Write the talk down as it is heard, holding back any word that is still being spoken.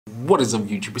What is up,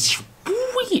 YouTube? It's your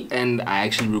boy, and I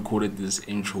actually recorded this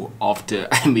intro after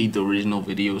I made the original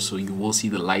video, so you will see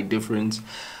the light difference.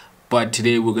 But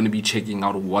today we're going to be checking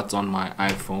out what's on my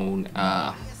iPhone.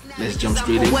 Let's jump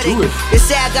straight into it. They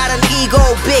say I got an ego,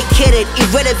 big-headed,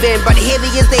 irrelevant, but heavy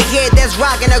is the head that's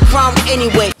rocking the ground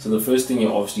anyway. So the first thing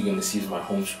you're obviously going to see is my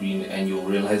home screen, and you'll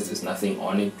realize there's nothing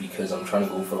on it because I'm trying to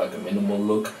go for like a minimal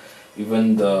look.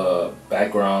 Even the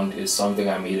background is something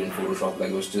I made in Photoshop.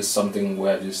 Like, it was just something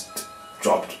where I just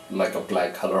dropped like a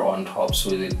black color on top,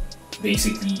 so they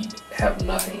basically have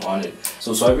nothing on it.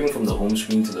 So swiping from the home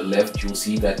screen to the left, you'll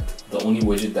see that the only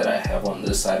widget that I have on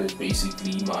this side is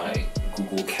basically my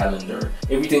Google Calendar.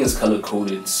 Everything is color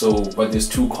coded, so but there's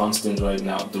two constants right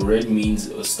now. The red means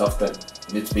stuff that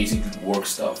it's basically work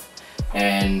stuff,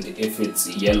 and if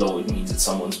it's yellow it means it's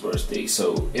someone's birthday.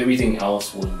 So everything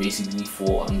else would basically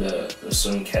fall under a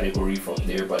certain category from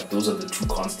there, but those are the two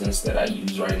constants that I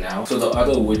use right now. So the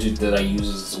other widget that I use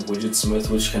is Widget Smith,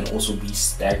 which can also be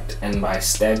stacked, and by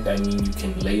stacked I mean you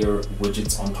can layer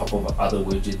widgets on top of other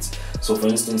widgets. So for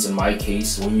instance, in my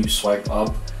case, when you swipe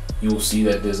up, you'll see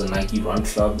that there's a Nike Run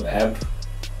Club app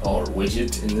or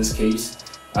widget in this case.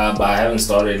 But I haven't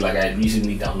started, like I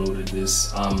recently downloaded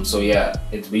this. So yeah,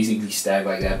 it's basically stacked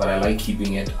like that, but I like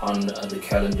keeping it on the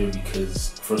calendar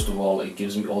because first of all, it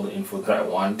gives me all the info that I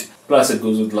want. Plus it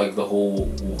goes with like the whole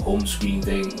home screen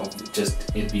thing of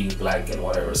just it being black and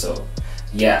whatever. So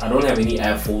yeah, I don't have any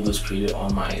app folders created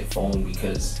on my phone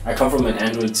because I come from an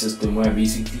Android system where I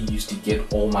basically used to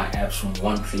get all my apps from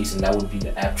one place, and that would be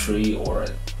the app tray, or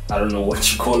I don't know what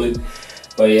you call it.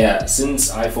 But yeah, since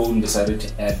iPhone decided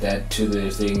to add that to the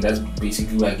thing, that's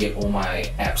basically where I get all my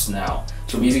apps now.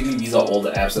 So basically these are all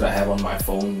the apps that I have on my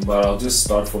phone, but I'll just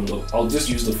start from I'll just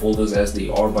use the folders as they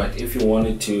are. But if you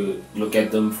wanted to look at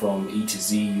them from A to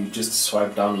Z, you just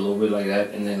swipe down a little bit like that,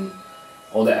 and then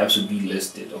all the apps would be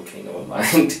listed. Okay, never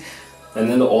mind. And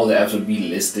then all the apps would be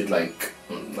listed like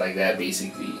that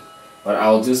basically. But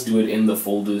I'll just do it in the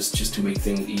folders just to make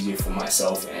things easier for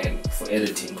myself and for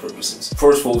editing purposes.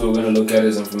 First folder we're going to look at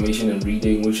is information and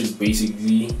reading, which is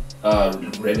basically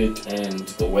Reddit and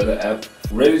the weather app.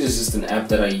 Reddit is just an app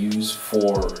that I use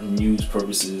for news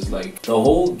purposes. Like, the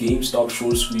whole GameStop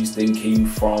short squeeze thing came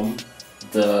from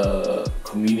the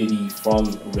community from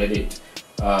Reddit,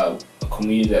 a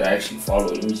community that I actually follow.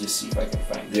 Let me just see if I can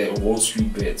find the Wall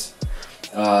Street Bets.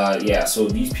 Yeah, so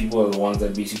these people are the ones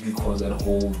that basically cause that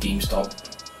whole GameStop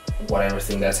whatever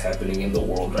thing that's happening in the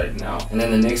world right now. And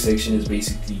then the next section is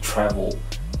basically travel.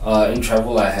 In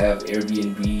travel I have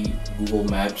AIRBNB, Google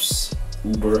Maps,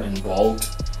 Uber, and Bolt.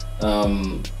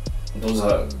 Those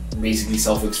are basically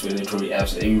self-explanatory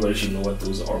apps. Everybody should know what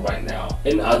those are by now.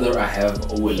 In other, I have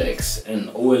OLX, and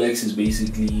OLX is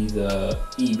basically the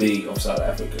eBay of South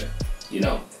Africa, you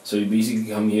know. So you basically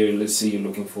come here, let's say you're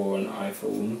looking for an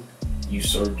iPhone, you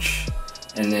search,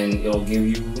 and then it'll give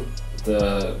you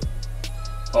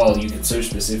you can search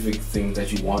specific things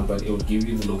that you want, but it will give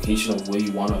you the location of where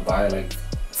you want to buy. Like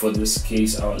for this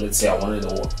case, let's say I wanted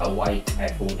a white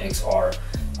iPhone XR.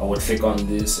 I would click on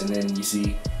this, and then you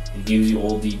see it gives you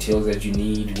all details that you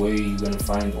need, where you're going to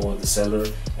find or the seller,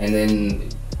 and then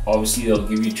obviously they'll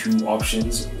give you two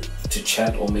options to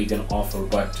chat or make an offer.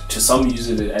 But to some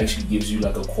users it actually gives you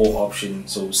like a call option.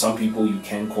 So some people you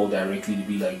can call directly to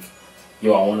be like,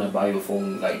 yo, I want to buy your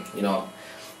phone, like, you know.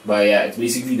 But yeah, it's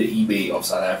basically the eBay of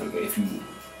South Africa if you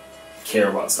care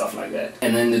about stuff like that.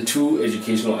 And then the two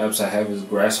educational apps I have is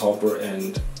Grasshopper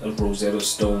and Rosetta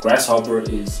Stone. Grasshopper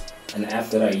is an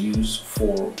app that I use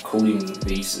for coding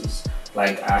bases.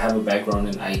 Like, I have a background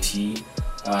in IT,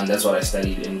 and that's what I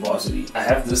studied in varsity. I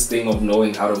have this thing of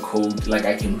knowing how to code. Like,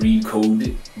 I can read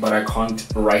code, but I can't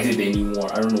write it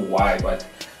anymore. I don't know why, but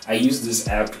I use this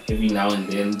app every now and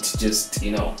then to just,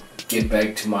 you know, get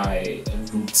back to my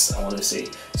roots, I want to say.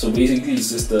 So basically it's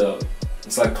just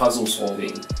it's like puzzle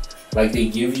solving. Like, they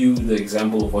give you the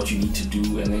example of what you need to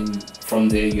do, and then from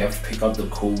there you have to pick up the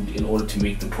code in order to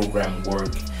make the program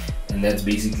work. And that's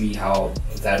basically how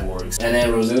that works. And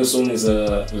then Rosetta Stone is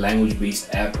a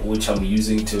language-based app which I'm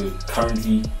using to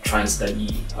currently try and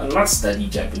study, not study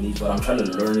Japanese, but I'm trying to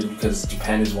learn it because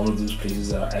Japan is one of those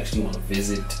places that I actually want to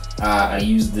visit. I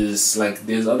use this, like,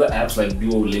 there's other apps like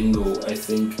Duolingo, I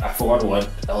think. I forgot what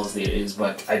else there is,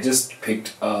 but I just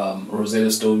picked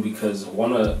Rosetta Stone because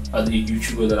one other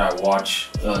YouTuber that I watch,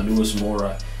 Lewis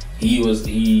Mora,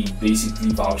 he basically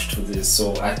vouched for this,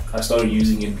 so I started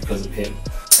using it because of him.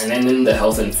 And then in the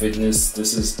health and fitness,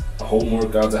 this is home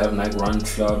workouts. I have Nike Run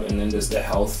Club, and then there's the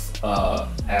health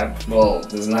app. Well,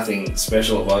 there's nothing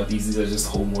special about these are just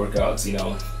home workouts, you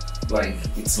know. like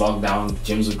it's locked down,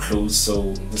 gyms are closed,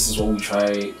 so this is what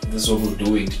we're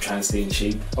doing to try and stay in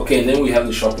shape. Okay, and then we have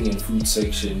the shopping and food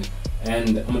section,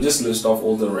 and I'm gonna just list off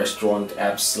all the restaurant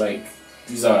apps. Like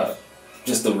these are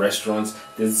just the restaurants.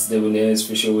 There's Debonair's,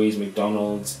 Fisherways,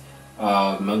 McDonald's,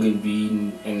 Mug and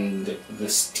Bean, and the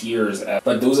Steers app.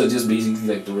 But those are just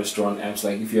basically like the restaurant apps.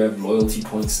 Like if you have loyalty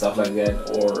points, stuff like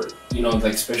that, or you know,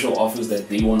 like special offers that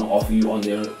they want to offer you on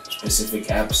their specific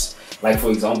apps. Like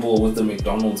for example, with the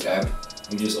McDonald's app,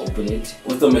 you just open it.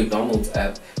 With the McDonald's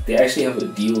app, they actually have a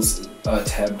deals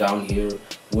tab down here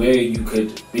where you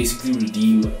could basically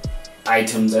redeem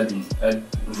items at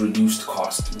reduced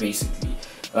cost, basically.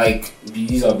 Like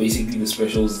these are basically the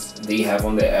specials they have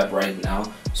on their app right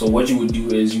now. So what you would do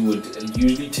is you would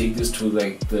usually take this to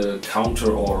like the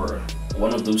counter or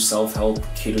one of those self-help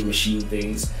kidder machine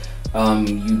things.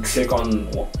 You click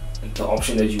on the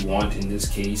option that you want. In this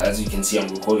case, as you can see, I'm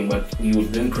recording, but you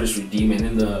would then press redeem, and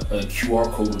then the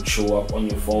QR code would show up on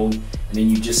your phone, and then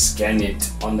you just scan it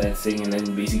on that thing, and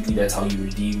then basically that's how you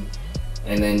redeem.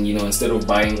 And then, you know, instead of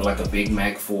buying like a Big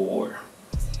Mac for,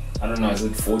 I don't know, is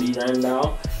it 40 Rand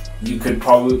now? You could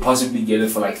possibly get it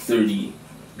for like 30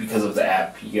 because of the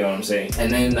app, you get what I'm saying?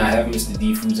 And then I have Mr.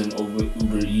 D Foods and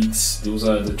Uber Eats. Those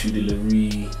are the 2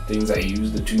 delivery things I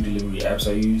use, the 2 delivery apps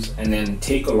I use. And then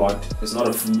Take A Lot, it's not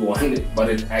a food one,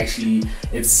 but it's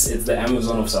the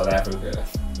Amazon of South Africa,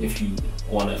 if you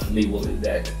want to label it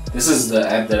that. This is the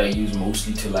app that I use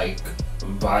mostly to like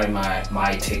buy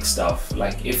my tech stuff.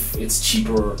 Like if it's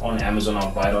cheaper on Amazon,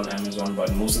 I'll buy it on Amazon,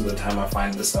 but most of the time I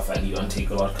find the stuff I need on Take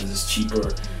A Lot because it's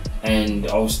cheaper, and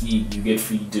obviously you get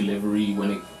free delivery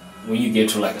when you get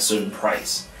to like a certain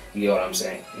price, you get what I'm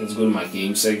saying. Let's go to my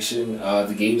game section.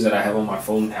 The games that I have on my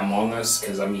phone, Among Us,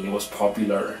 because I mean it was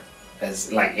popular,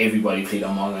 as like everybody played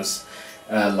Among Us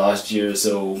last year,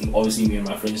 so obviously me and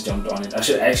my friends jumped on it. I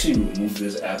should actually remove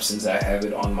this app since I have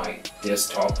it on my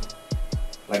desktop.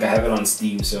 Like I have it on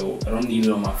Steam, so I don't need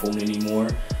it on my phone anymore.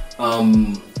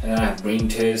 And I have Brain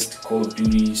Test, Call of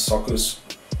Duty, Soccer.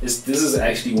 This is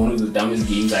actually one of the dumbest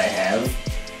games I have,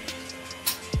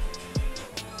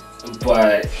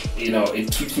 but you know,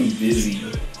 it keeps me busy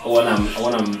when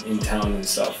I'm in town and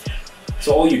stuff.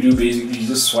 So all you do basically is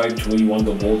just swipe to where you want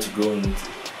the ball to go, and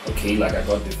okay, like I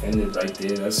got defended right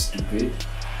there, that's stupid.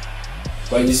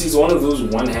 But this is one of those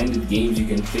one-handed games you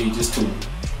can play just to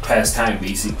pass time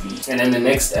basically. And then the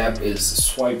next app is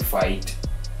Swipe Fight.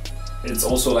 It's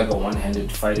also like a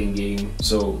one-handed fighting game.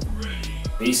 So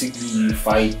basically you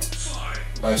fight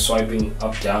by swiping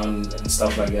up, down and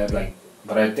stuff like that. Like,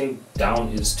 but I think down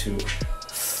is to,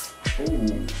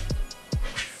 ooh,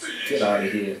 get out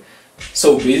of here.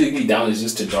 So basically down is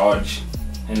just to dodge,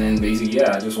 and then basically,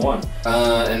 yeah, I just won.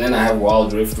 And then I have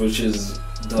Wild Rift, which is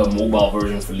the mobile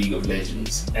version for League of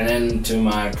Legends. And then to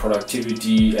my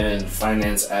productivity and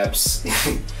finance apps,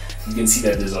 you can see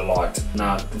that there's a lot.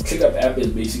 Now, the ClickUp app is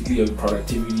basically a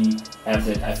productivity app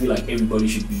that I feel like everybody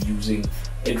should be using.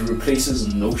 It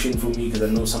replaces Notion for me, because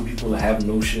I know some people have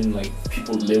Notion, like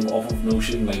people live off of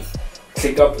Notion. Like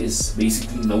ClickUp is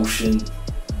basically Notion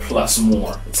plus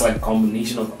more. It's like a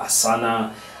combination of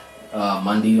Asana,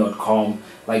 Monday.com,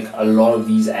 like a lot of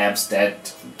these apps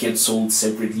that get sold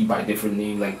separately by different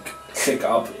names. Like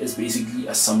ClickUp is basically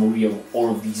a summary of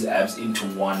all of these apps into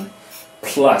one.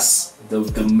 Plus,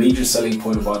 the major selling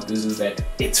point about this is that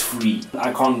it's free.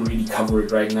 I can't really cover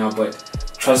it right now,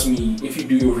 but trust me, if you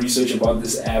do your research about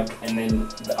this app and then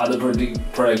the other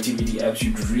productivity apps,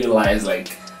 you'd realize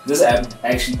like this app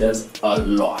actually does a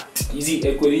lot. Easy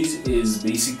Equities is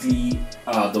basically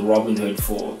the Robinhood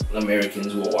for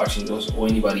Americans who are watching this, or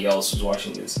anybody else who's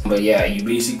watching this. But yeah, you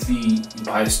basically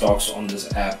buy stocks on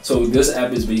this app. So this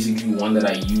app is basically one that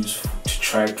I use to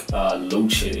track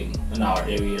load shedding in our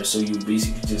area. So you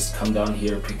basically just come down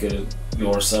here, pick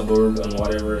your suburb and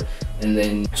whatever, and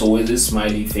then so where this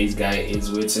smiley face guy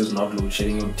is, where it says not load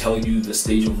shedding, it will tell you the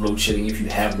stage of load shedding if you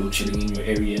have load shedding in your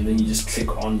area, and then you just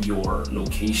click on your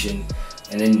location,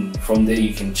 and then from there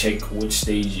you can check which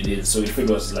stage it is. So if it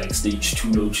was like stage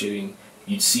 2 load shedding,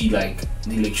 you'd see like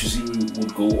the electricity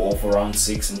would go off around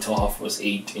 6 until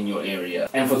 8:30 in your area.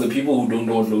 And for the people who don't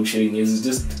know what load shedding is, it's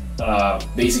just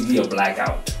basically a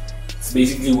blackout. It's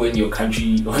basically when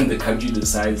the country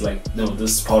decides like, no,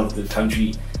 this part of the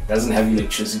country doesn't have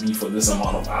electricity for this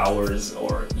amount of hours,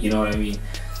 or you know what I mean.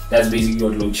 That's basically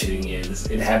what load shedding is.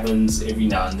 It happens every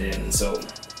now and then, so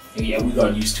yeah, we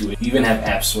got used to it. We even have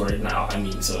apps for it now, I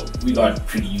mean, so we got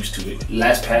pretty used to it.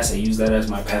 LastPass, I use that as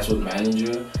my password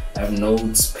manager. I have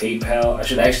Notes, PayPal. I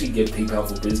should actually get PayPal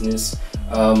for Business.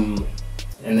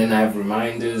 And then I have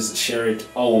Reminders, Share It.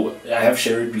 Oh, I have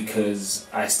Share It because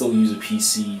I still use a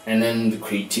PC. And then the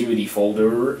creativity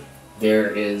folder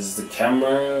There is the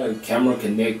camera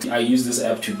connect. I use this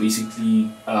app to basically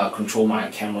control my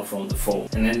camera from the phone.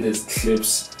 And then there's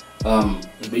clips.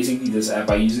 Basically this app,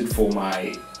 I use it for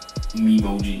my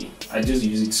Memoji. I just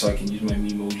use it so I can use my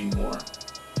Memoji more.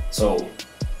 So,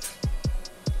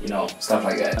 you know, stuff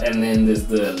like that. And then there's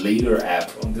the Later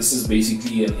app. This is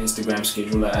basically an Instagram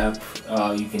scheduler app.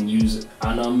 You can use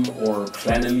Anum or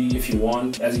Planoly if you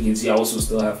want. As you can see, I also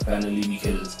still have Planoly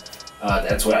because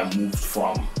that's where I moved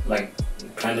from. Like,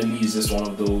 Planoly is just one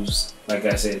of those, like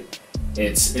I said,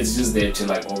 it's just there to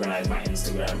like organize my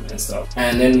Instagram and stuff.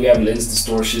 And then we have Lens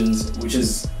Distortions, which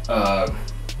is a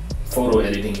photo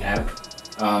editing app.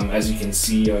 As you can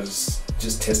see, I was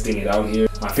just testing it out here.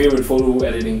 My favorite photo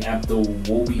editing app though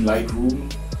will be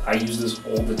Lightroom. I use this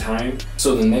all the time.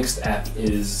 So the next app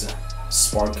is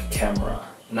Spark Camera.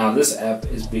 Now this app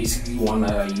is basically one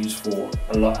that I use for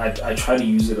a lot. I try to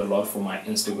use it a lot for my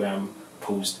Instagram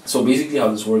post. So basically how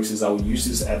this works is I would use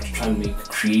this app to try and make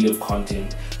creative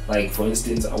content. Like for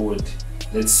instance,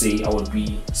 let's say I would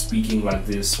be speaking like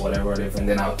this, whatever, and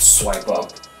then I would swipe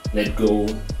up, let go,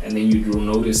 and then you'll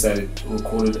notice that it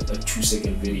recorded a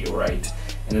 2-second video, right?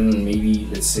 And then maybe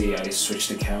let's say I switch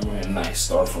the camera and I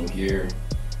start from here,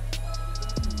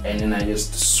 and then I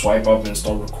just swipe up and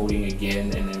start recording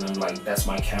again, and then I'm like, that's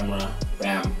my camera,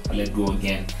 bam, I let go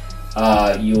again.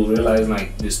 You'll realize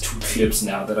like there's 2 clips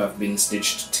now that have been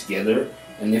stitched together,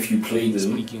 and if you play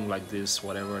them speaking like this,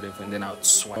 whatever, and then I'll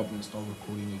swipe up and start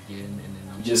recording again, and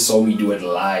then you just saw me do it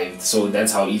live. So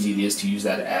that's how easy it is to use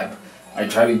that app. I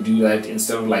try to do that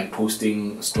instead of like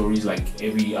posting stories like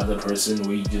every other person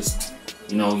where you just,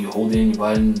 you know, you hold in your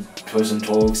button, person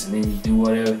talks, and then you do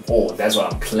whatever. Oh, that's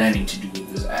what I'm planning to do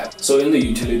with this app. So in the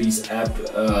utilities app,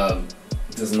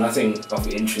 there's nothing of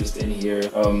interest in here.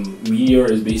 Meteor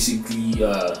is basically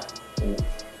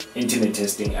internet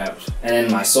testing apps. And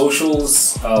then my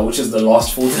socials, which is the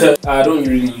lost folder. I don't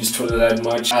really use Twitter that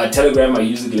much. Telegram, I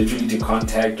use it literally to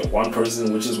contact one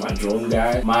person, which is my drone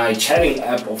guy. My chatting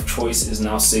app of choice is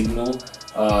now Signal.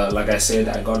 Like I said,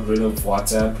 I got rid of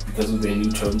WhatsApp because of their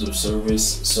new terms of service,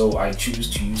 so I choose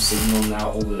to use Signal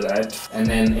now over that. And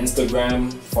then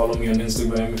Instagram, follow me on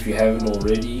Instagram if you haven't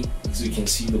already. As you can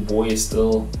see, the boy is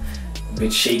still a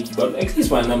bit shaky, but at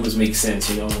least my numbers make sense,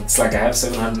 you know. It's like I have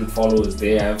 700 followers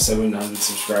there, I have 700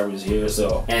 subscribers here.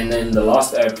 So, and then the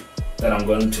last app that I'm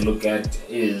going to look at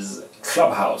is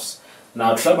Clubhouse.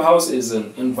 Now Clubhouse is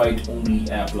an invite only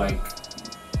app. Like,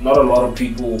 not a lot of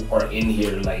people are in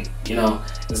here, like, you know,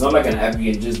 it's not like an app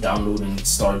you can just download and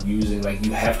start using. Like,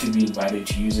 you have to be invited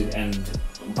to use it, and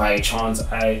by chance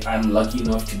I'm lucky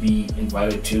enough to be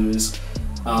invited to this.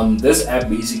 This app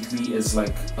basically is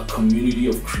like a community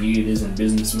of creators and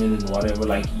businessmen and whatever.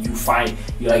 Like,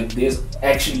 there's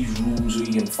actually rooms where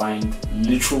you can find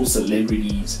literal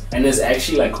celebrities, and there's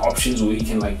actually like options where you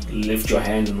can like lift your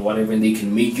hand and whatever, and they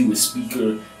can make you a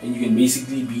speaker, and you can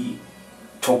basically be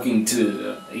talking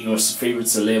to your favorite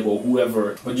celeb or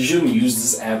whoever. But you shouldn't use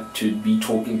this app to be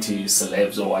talking to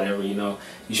celebs or whatever, you know.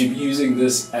 You should be using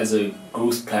this as a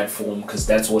growth platform, because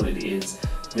that's what it is.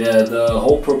 The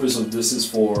whole purpose of this is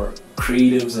for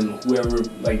creatives and whoever,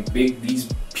 like these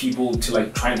people, to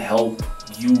like try and help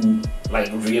you like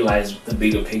realize the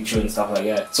bigger picture and stuff like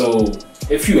that. So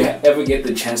if you ever get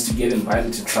the chance to get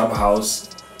invited to Clubhouse,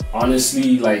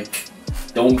 honestly, like,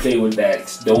 don't play with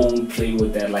that. Don't play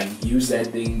with that. Like, use that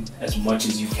thing as much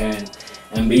as you can.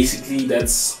 And basically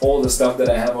that's all the stuff that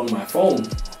I have on my phone.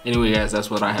 Anyway guys, that's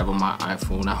what I have on my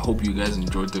iPhone. I hope you guys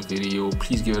enjoyed the video.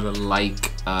 Please give it a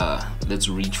like. Let's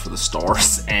reach for the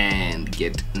stars and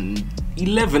get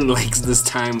 11 likes this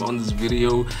time on this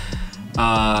video.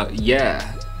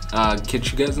 Yeah,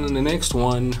 catch you guys in the next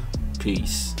one.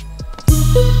 Peace.